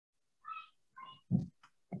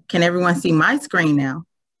Can everyone see my screen now?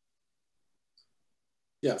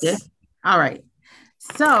 Yes. Yes. All right.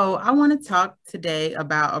 So I want to talk today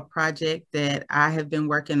about a project that I have been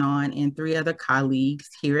working on and three other colleagues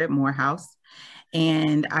here at Morehouse.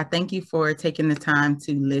 And I thank you for taking the time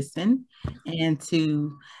to listen and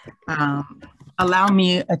to allow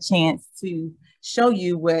me a chance to show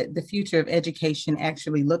you what the future of education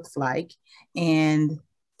actually looks like and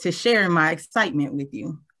to share my excitement with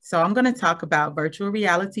you. So I'm going to talk about virtual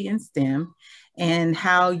reality in STEM and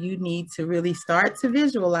how you need to really start to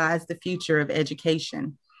visualize the future of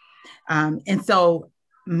education. And so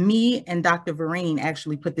me and Dr. Vereen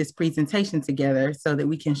actually put this presentation together so that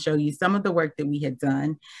we can show you some of the work that we had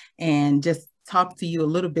done and just talk to you a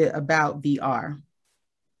little bit about VR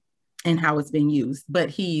and how it's being used. But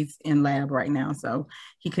he's in lab right now, so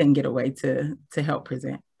he couldn't get away to help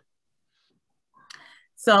present.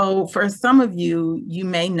 So for some of you, you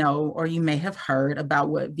may know or you may have heard about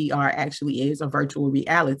what VR actually is, or virtual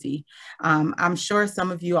reality. I'm sure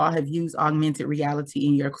some of you all have used augmented reality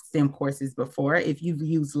in your STEM courses before. If you've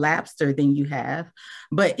used Lapster, then you have,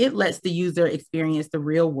 but it lets the user experience the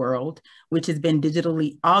real world, which has been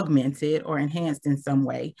digitally augmented or enhanced in some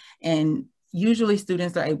way. And usually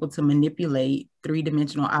students are able to manipulate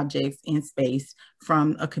three-dimensional objects in space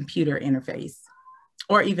from a computer interface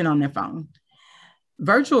or even on their phone.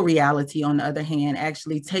 Virtual reality, on the other hand,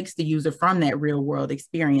 actually takes the user from that real world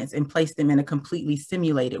experience and place them in a completely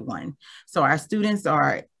simulated one. So our students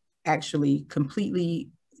are actually completely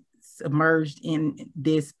submerged in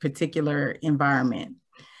this particular environment.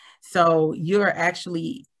 So you're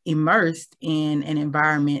actually immersed in an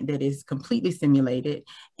environment that is completely simulated,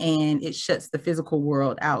 and it shuts the physical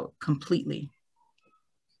world out completely.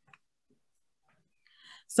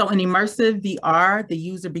 So in immersive VR, the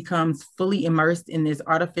user becomes fully immersed in this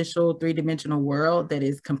artificial three-dimensional world that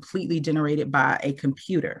is completely generated by a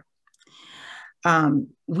computer.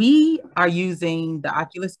 We are using the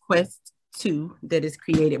Oculus Quest 2 that is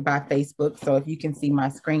created by Facebook. So if you can see my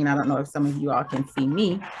screen, I don't know if some of you all can see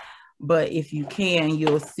me, but if you can,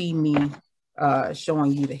 you'll see me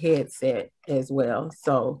showing you the headset as well.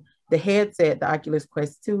 So the headset, the Oculus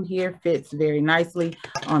Quest 2 here, fits very nicely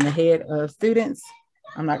on the head of students.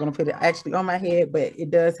 I'm not going to put it actually on my head, but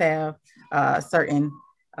it does have certain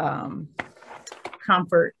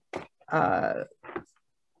comfort kind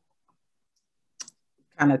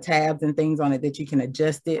of tabs and things on it that you can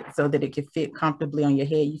adjust it so that it can fit comfortably on your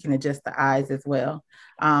head. You can adjust the eyes as well.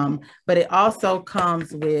 But it also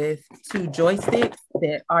comes with two joysticks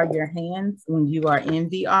that are your hands when you are in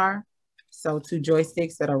VR. So two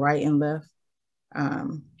joysticks that are right and left,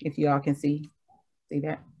 if you all can see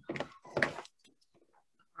that.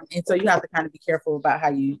 And so you have to kind of be careful about how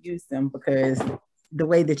you use them, because the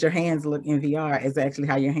way that your hands look in VR is actually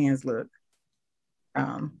how your hands look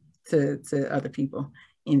to other people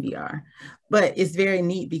in VR. But it's very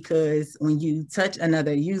neat because when you touch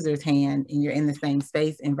another user's hand and you're in the same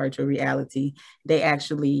space in virtual reality, they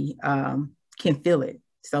actually can feel it.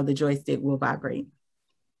 So the joystick will vibrate.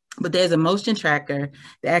 But there's a motion tracker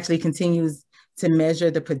that actually continues to measure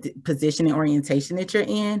the position and orientation that you're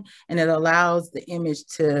in, and it allows the image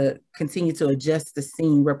to continue to adjust the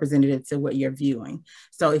scene representative to what you're viewing.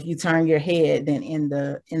 So if you turn your head, then in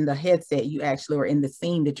the headset, you actually, or in the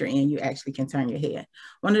scene that you're in, you actually can turn your head.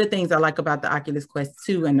 One of the things I like about the Oculus Quest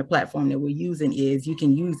 2 and the platform that we're using is you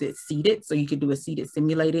can use it seated, so you can do a seated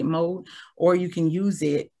simulated mode, or you can use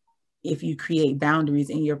it if you create boundaries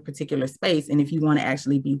in your particular space. And if you want to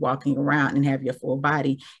actually be walking around and have your full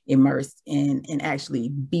body immersed and actually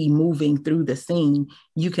be moving through the scene,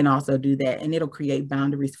 you can also do that. And it'll create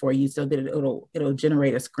boundaries for you so that it'll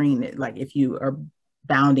generate a screen that, like, if you are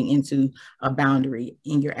bounding into a boundary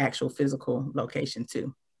in your actual physical location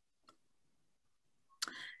too.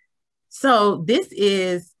 So this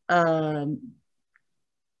is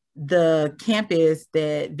the campus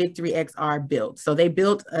that Victory XR built. So they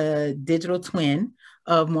built a digital twin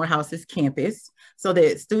of Morehouse's campus so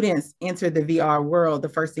that students enter the VR world. The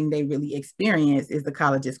first thing they really experience is the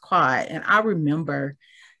college's quad. And I remember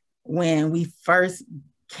when we first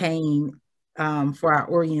came for our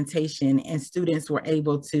orientation and students were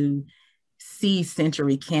able to see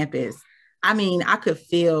Century Campus. I mean, I could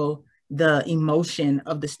feel the emotion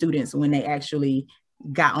of the students when they actually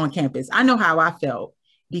got on campus. I know how I felt,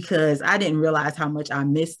 because I didn't realize how much I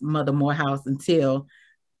missed Mother Morehouse until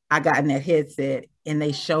I got in that headset and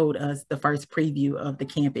they showed us the first preview of the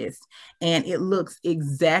campus. And it looks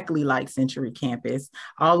exactly like Century Campus,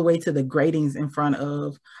 all the way to the gratings in front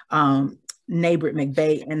of Neighbor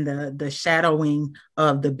McVeigh and the shadowing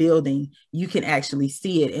of the building. You can actually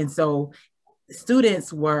see it. And so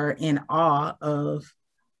students were in awe of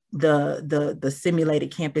the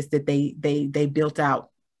simulated campus that they built out.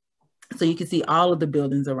 So you can see all of the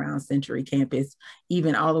buildings around Century Campus,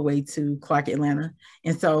 even all the way to Clark Atlanta.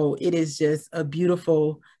 And so it is just a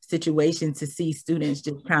beautiful situation to see students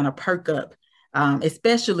just kind of perk up,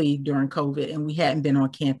 especially during COVID, and we hadn't been on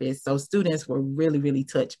campus. So students were really, really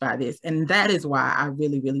touched by this. And that is why I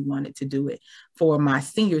really, really wanted to do it for my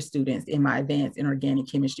senior students in my advanced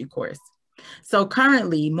inorganic chemistry course. So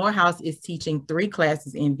currently, Morehouse is teaching 3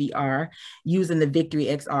 classes in VR using the Victory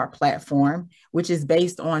XR platform, which is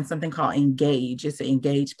based on something called Engage. It's an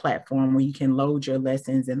Engage platform where you can load your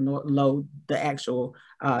lessons and load the actual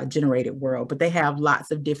generated world. But they have lots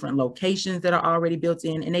of different locations that are already built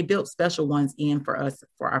in, and they built special ones in for us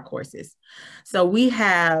for our courses. So we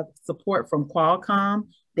have support from Qualcomm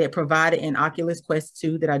that provided an Oculus Quest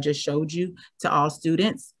 2 that I just showed you to all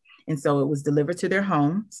students. And so it was delivered to their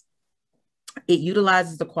homes. It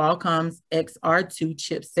utilizes the Qualcomm's XR2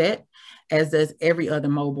 chipset, as does every other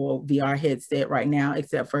mobile VR headset right now,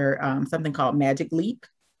 except for something called Magic Leap.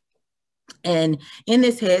 And in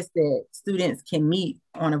this headset, students can meet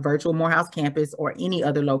on a virtual Morehouse campus or any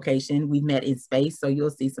other location. We've met in space, so you'll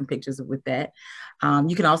see some pictures with that.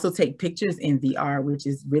 You can also take pictures in VR, which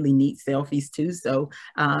is really neat, selfies too. So,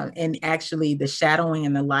 and actually the shadowing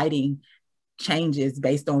and the lighting changes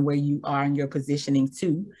based on where you are in your positioning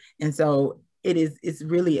too. And so it's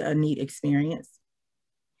really a neat experience.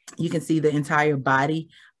 You can see the entire body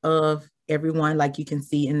of everyone. Like you can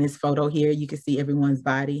see in this photo here, you can see everyone's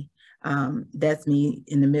body. That's me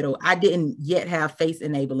in the middle. I didn't yet have face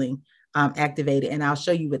enabling activated, and I'll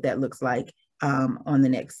show you what that looks like on the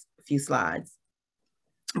next few slides.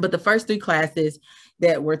 But the first 3 classes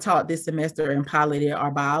that were taught this semester and piloted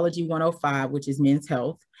are Biology 105, which is men's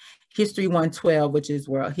health, History 112, which is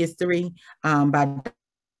world history, by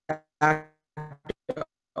Dr.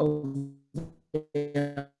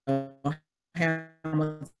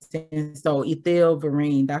 Hamilton. So Ethel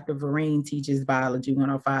Vereen, Dr. Vereen teaches Biology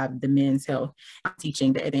 105, the men's health. I'm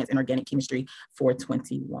teaching the Advanced Inorganic Chemistry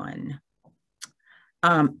 421.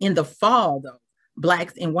 In the fall, though,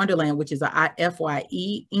 Blacks in Wonderland, which is a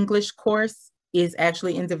FYE English course, is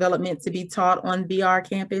actually in development to be taught on VR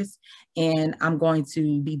campus. And I'm going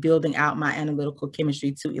to be building out my Analytical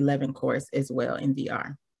Chemistry 211 course as well in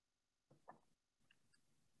VR.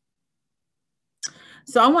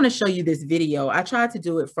 So I want to show you this video. I tried to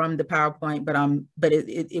do it from the PowerPoint, but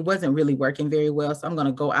it wasn't really working very well. So I'm going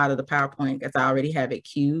to go out of the PowerPoint because I already have it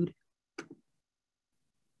queued.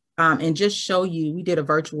 And just show you, we did a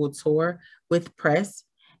virtual tour with press,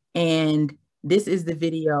 and this is the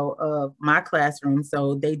video of my classroom.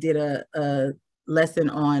 So they did a lesson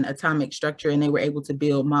on atomic structure, and they were able to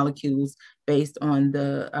build molecules based on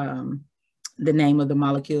the name of the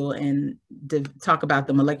molecule and to talk about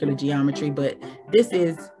the molecular geometry. But this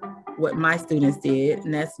is what my students did,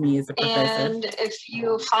 and that's me as a professor. And if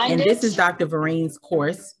you find and this is Dr. Vereen's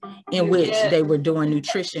course, in which they were doing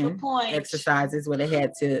nutrition exercises where they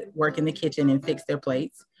had to work in the kitchen and fix their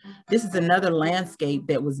plates. This is another landscape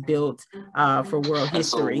that was built for world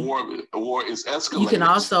history. So war is escalating. You can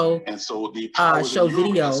also show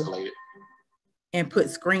video escalated. and put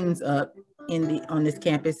screens up on this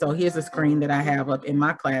campus. So here's a screen that I have up in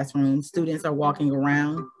my classroom. Students are walking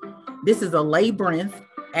around. This is a labyrinth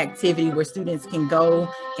activity where students can go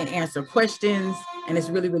and answer questions. And it's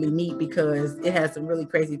really, really neat because it has some really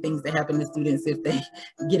crazy things that happen to students if they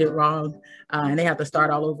get it wrong. And they have to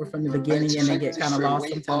start all over from the beginning, and they get kind of lost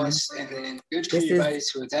sometimes. This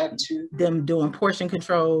is them doing portion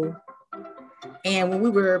control. And when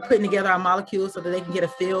we were putting together our molecules so that they can get a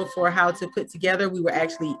feel for how to put together, we were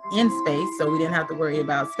actually in space, so we didn't have to worry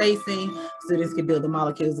about spacing. Students could build the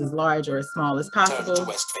molecules as large or as small as possible. To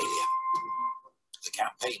Westphalia. The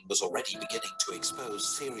campaign was already beginning to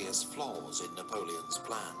expose serious flaws in Napoleon's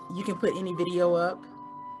plan. You can put any video up.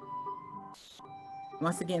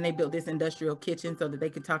 Once again, they built this industrial kitchen so that they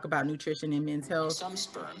could talk about nutrition and men's health.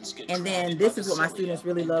 And then this is what my students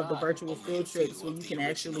really love, the virtual field trips, where you can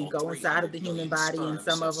actually go inside of the human body in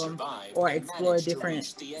some of them, or explore different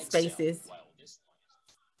spaces.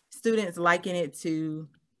 Students liken it to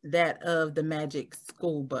that of the Magic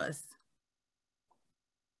School Bus.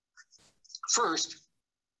 First,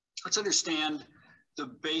 let's understand the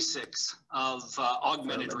basics of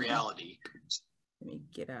augmented reality. Let me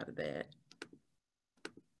get out of that.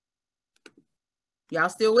 Y'all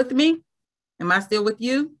still with me? Am I still with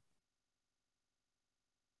you?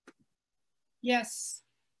 Yes.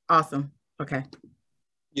 Awesome. Okay.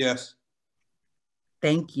 Yes.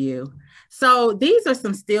 Thank you. So these are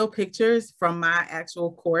some still pictures from my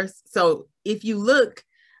actual course. So if you look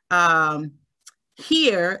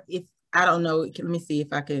here, if I don't know. Let me see if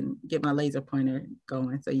I can get my laser pointer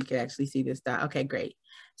going so you can actually see this dot. Okay, great.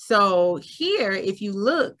 So here, if you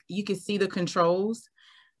look, you can see the controls.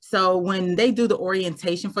 So when they do the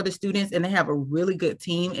orientation for the students, and they have a really good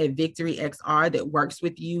team at Victory XR that works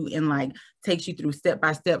with you and like takes you through step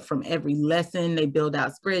by step from every lesson. They build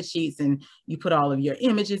out spreadsheets and you put all of your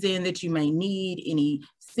images in that you may need, any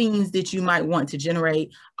scenes that you might want to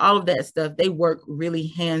generate, all of that stuff. They work really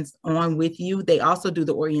hands-on with you. They also do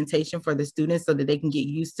the orientation for the students so that they can get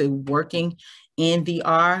used to working in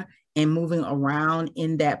VR and moving around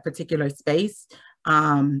in that particular space.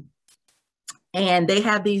 And they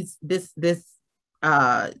have this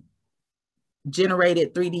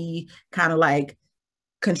generated 3D kind of like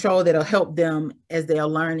control that'll help them as they're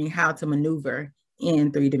learning how to maneuver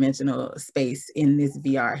in three-dimensional space in this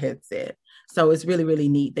VR headset. So it's really, really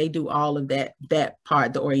neat. They do all of that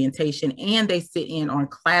part, the orientation, and they sit in on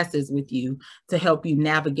classes with you to help you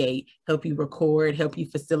navigate, help you record, help you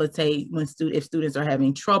facilitate when if students are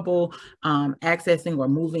having trouble accessing or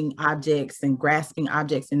moving objects and grasping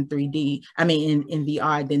objects in 3D, in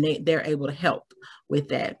VR, then they're able to help with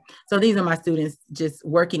that. So these are my students just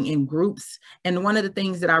working in groups. And one of the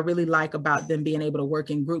things that I really like about them being able to work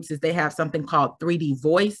in groups is they have something called 3D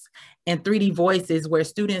voice. And 3D voice is where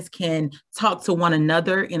students can talk to one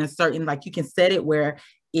another in a certain, like you can set it where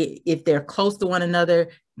if they're close to one another,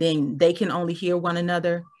 then they can only hear one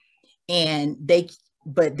another.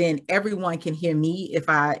 But then everyone can hear me if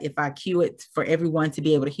I cue it for everyone to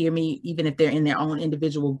be able to hear me, even if they're in their own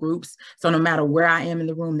individual groups. So no matter where I am in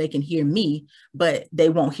the room, they can hear me, but they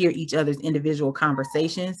won't hear each other's individual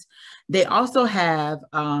conversations. They also have,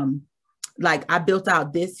 like I built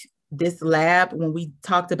out this lab when we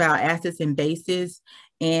talked about acids and bases,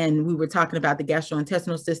 and we were talking about the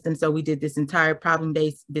gastrointestinal system. So we did this entire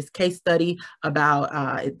problem-based, this case study about,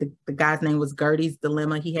 the guy's name was Gertie's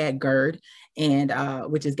dilemma. He had GERD, and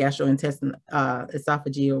which is gastrointestinal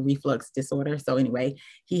esophageal reflux disorder. So anyway,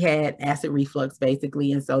 he had acid reflux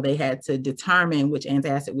basically. And so they had to determine which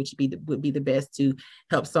antacid would be the best to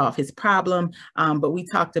help solve his problem. But we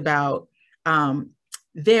talked about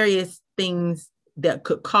various things that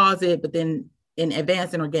could cause it, but then in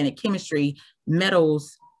advanced and organic chemistry,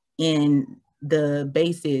 metals in the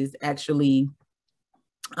bases actually,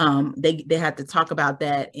 they had to talk about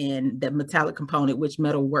that and the metallic component, which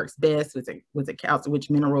metal works best, was it calcium, which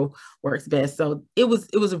mineral works best. So it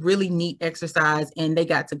was a really neat exercise, and they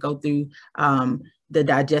got to go through the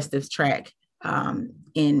digestive tract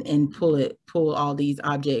and pull all these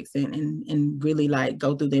objects and really like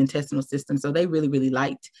go through the intestinal system. So they really, really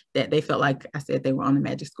liked that. They felt like I said they were on the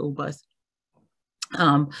magic school bus.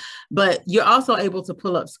 But you're also able to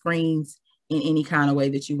pull up screens in any kind of way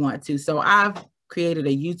that you want to. So I've created a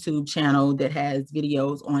YouTube channel that has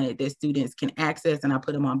videos on it that students can access, and I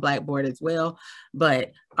put them on Blackboard as well.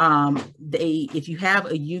 But if you have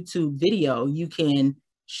a YouTube video, you can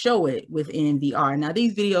show it within VR. Now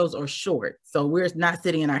these videos are short, so we're not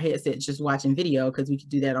sitting in our headsets just watching video, because we could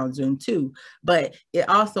do that on Zoom too, but it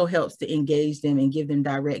also helps to engage them and give them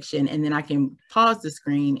direction, and then I can pause the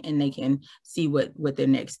screen and they can see what their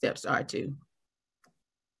next steps are too.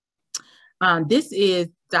 This is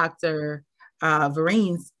Dr.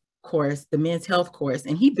 Varine's course, the men's health course,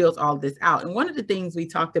 and he built all this out. And one of the things we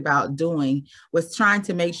talked about doing was trying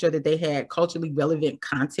to make sure that they had culturally relevant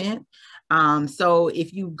content. So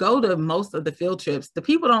if you go to most of the field trips, the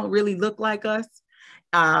people don't really look like us.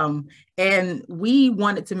 And we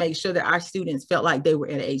wanted to make sure that our students felt like they were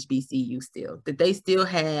at a HBCU still, that they still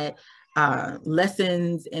had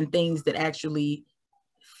lessons and things that actually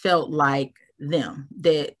felt like them,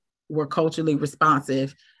 that were culturally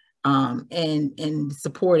responsive and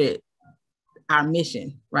supported our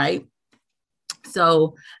mission, right?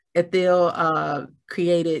 So Ethel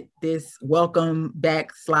created this welcome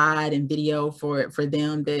back slide and video for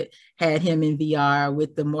them that had him in VR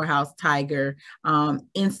with the Morehouse Tiger.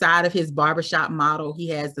 Inside of his barbershop model, he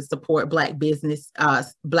has the support Black business,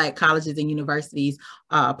 Black colleges and universities,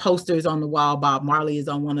 posters on the wall. Bob Marley is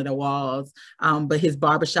on one of the walls, but his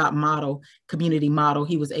barbershop model, community model,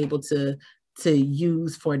 he was able to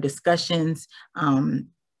use for discussions,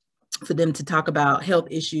 for them to talk about health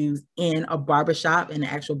issues in a barbershop, in an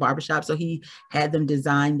actual barbershop. So he had them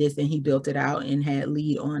design this and he built it out and had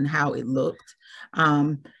lead on how it looked.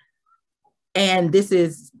 And this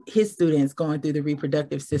is his students going through the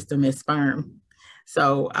reproductive system as sperm.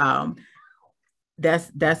 So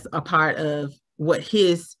that's a part of what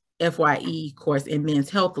his FYE course in men's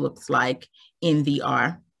health looks like in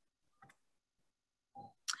VR.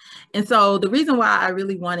 And so the reason why I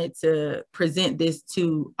really wanted to present this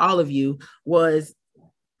to all of you was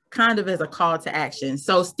kind of as a call to action.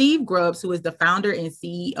 So Steve Grubbs, who is the founder and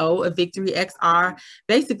CEO of Victory XR,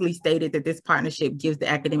 basically stated that this partnership gives the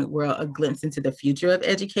academic world a glimpse into the future of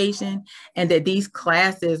education, and that these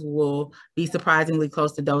classes will be surprisingly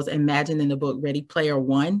close to those imagined in the book Ready Player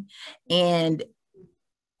One. And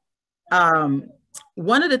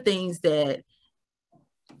one of the things that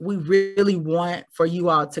we really want for you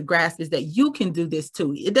all to grasp is that you can do this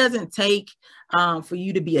too. It doesn't take for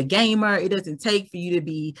you to be a gamer. It doesn't take for you to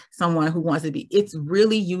be someone who wants to be. It's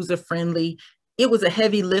really user-friendly. It was a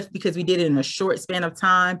heavy lift because we did it in a short span of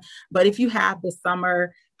time. But if you have the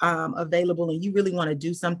summer available and you really want to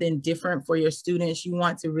do something different for your students, you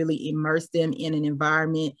want to really immerse them in an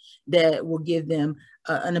environment that will give them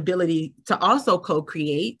an ability to also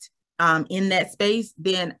co-create in that space,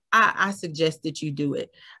 then I suggest that you do it.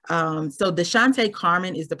 So Deshante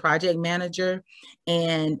Carmen is the project manager,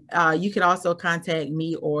 and you could also contact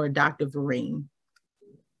me or Dr. Vereen.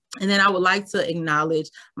 And then I would like to acknowledge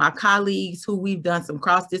my colleagues who we've done some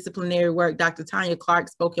cross-disciplinary work. Dr. Tanya Clark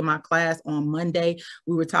spoke in my class on Monday.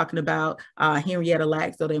 We were talking about Henrietta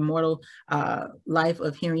Lacks, so the immortal life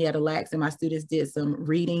of Henrietta Lacks, and my students did some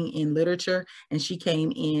reading in literature, and she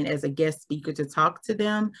came in as a guest speaker to talk to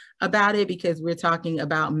them about it, because we're talking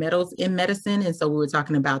about metals in medicine. And so we were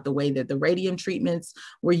talking about the way that the radium treatments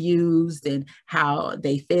were used and how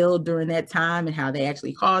they failed during that time and how they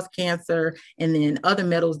actually caused cancer, and then other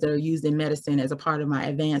metals that are used in medicine as a part of my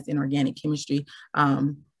advanced in organic chemistry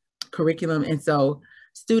curriculum. And so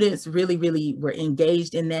students really, really were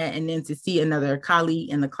engaged in that. And then to see another colleague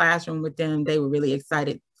in the classroom with them, they were really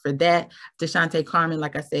excited for that. Deshante Carmen,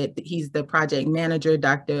 like I said, he's the project manager.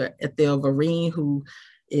 Dr. Ethel Vereen, who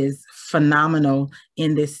is phenomenal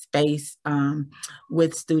in this space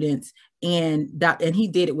with students. And he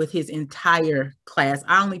did it with his entire class.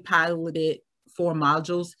 I only piloted 4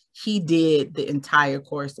 modules. He did the entire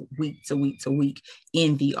course week to week to week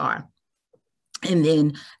in VR. And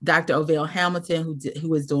then Dr. Ovale Hamilton, who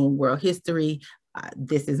was doing world history.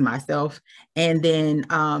 This is myself. And then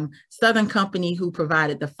Southern Company, who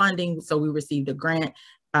provided the funding. So we received a grant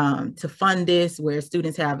to fund this, where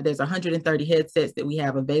students there's 130 headsets that we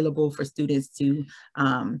have available for students to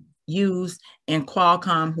use, and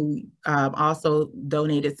Qualcomm, who also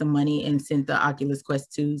donated some money and sent the Oculus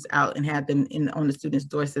Quest 2s out and had them on the students'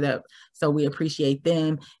 doorstep. So we appreciate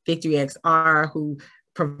them. Victory XR, who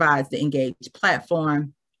provides the Engage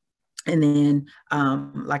platform. And then,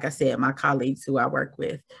 like I said, my colleagues who I work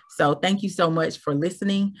with. So thank you so much for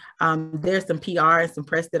listening. There's some PR and some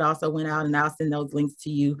press that also went out, and I'll send those links to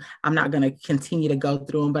you. I'm not going to continue to go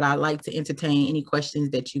through them, but I'd like to entertain any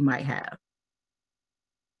questions that you might have.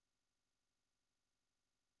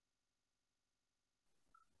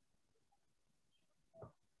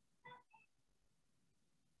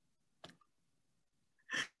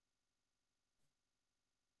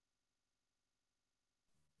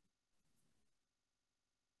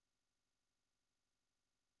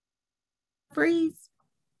 Freeze?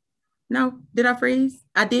 No, did I freeze?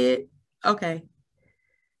 I did? Okay.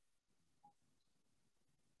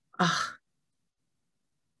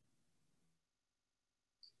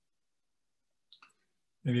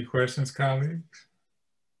 Any questions, colleagues?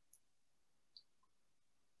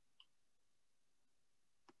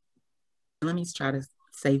 Let me try to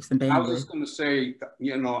save some bandwidth. I was just going to say,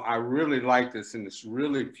 you know, I really like this, and it's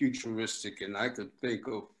really futuristic, and I could think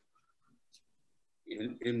of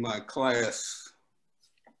in my class,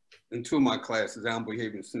 in 2 of my classes, Animal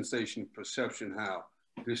Behavior, Sensation, Perception, how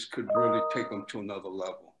this could really take them to another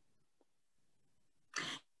level.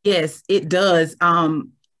 Yes, it does.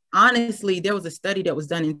 Honestly, there was a study that was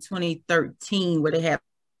done in 2013 where they had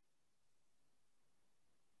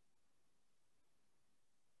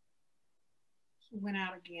went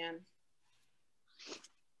out again.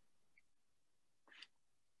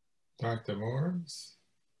 Dr. Morris?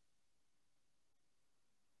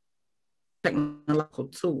 Technological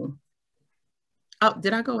tool. Oh,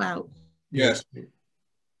 did I go out? Yes.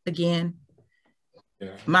 Again?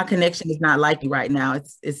 Yeah. My connection is not like right now.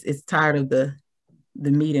 It's tired of the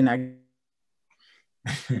meeting.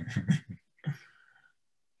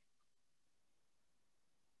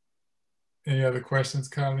 Any other questions,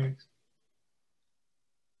 colleagues?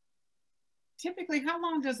 Typically, how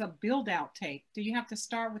long does a build out take? Do you have to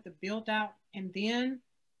start with the build out and then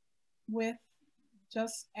with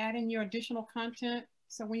just adding your additional content?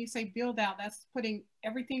 So when you say build out, that's putting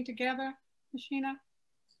everything together, Muhsinah?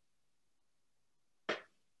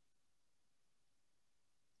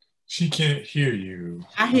 She can't hear you.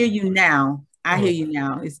 I hear you now. Hear you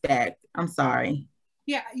now. It's back. I'm sorry.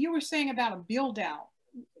 Yeah, you were saying about a build out.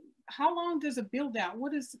 how long does a build out?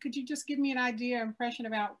 Could you just give me an idea, impression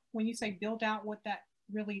about when you say build out, what that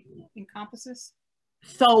really encompasses?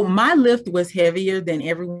 So my lift was heavier than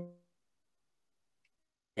everyone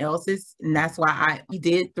else's, and that's why we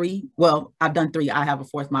did 3. Well, I've done 3. I have a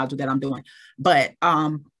 4th module that I'm doing, but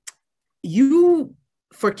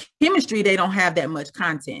for chemistry, they don't have that much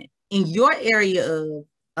content. In your area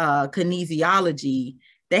of kinesiology,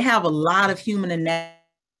 they have a lot of human anatomy.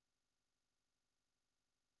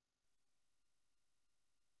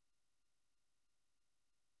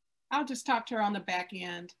 I'll just talk to her on the back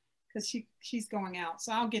end because she's going out.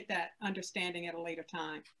 So I'll get that understanding at a later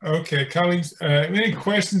time. Okay, colleagues, any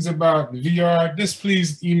questions about the VR, just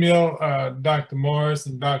please email Dr. Morris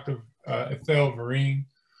and Dr. Ethel Vereen.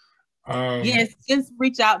 Yes, just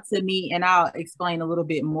reach out to me and I'll explain a little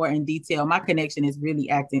bit more in detail. My connection is really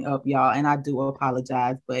acting up, y'all, and I do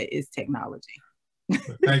apologize, but it's technology.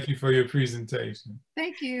 Thank you for your presentation.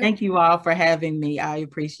 Thank you. Thank you all for having me. I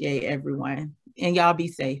appreciate everyone. And y'all be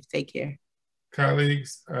safe. Take care.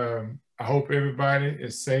 Colleagues, I hope everybody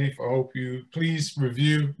is safe. I hope you please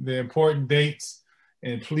review the important dates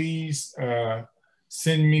and please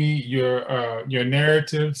send me your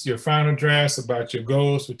narratives, your final drafts about your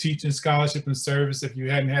goals for teaching, scholarship, and service if you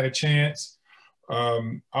hadn't had a chance.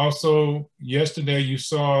 Also, yesterday you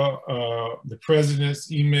saw the president's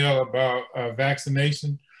email about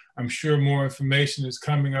vaccination. I'm sure more information is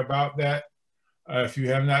coming about that if you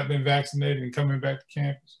have not been vaccinated and coming back to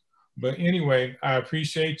campus. But anyway, I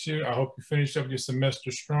appreciate you. I hope you finish up your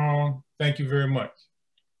semester strong. Thank you very much.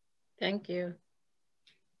 Thank you.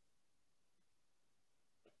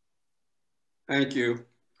 Thank you.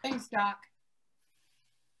 Thanks, Doc.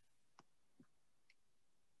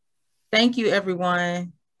 Thank you,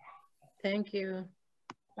 everyone. Thank you.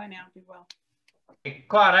 Bye now. Be well. Hey,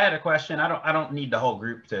 Claude, I had a question. I don't need the whole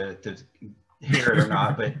group to hear it or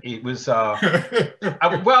not, but it was I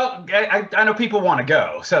know people want to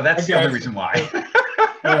go, so that's the only reason why.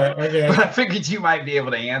 But I figured you might be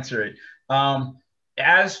able to answer it.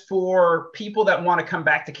 As for people that want to come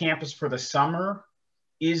back to campus for the summer,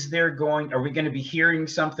 are we going to be hearing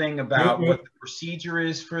something about what the procedure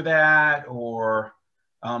is for that, or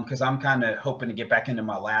because I'm kind of hoping to get back into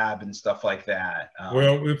my lab and stuff like that.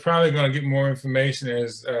 Well, we're probably going to get more information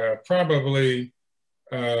as probably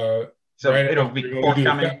so right it'll be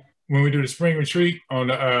forthcoming when we do the spring retreat on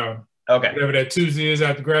the whatever that Tuesday is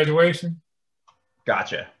after graduation.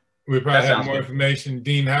 Gotcha. We'll probably have more information.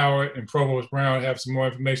 Dean Howard and Provost Brown have some more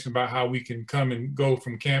information about how we can come and go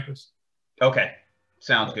from campus. Okay.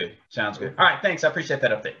 Sounds good. Sounds good. All right. Thanks. I appreciate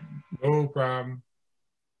that update. No problem.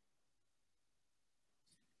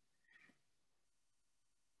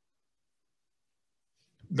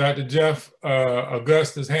 Dr. Jeff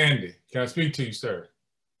Augustus Handy, can I speak to you, sir?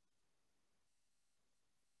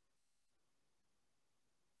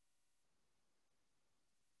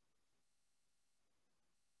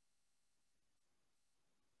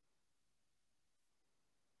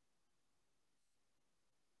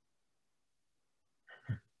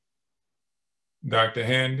 Dr.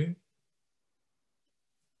 Handy?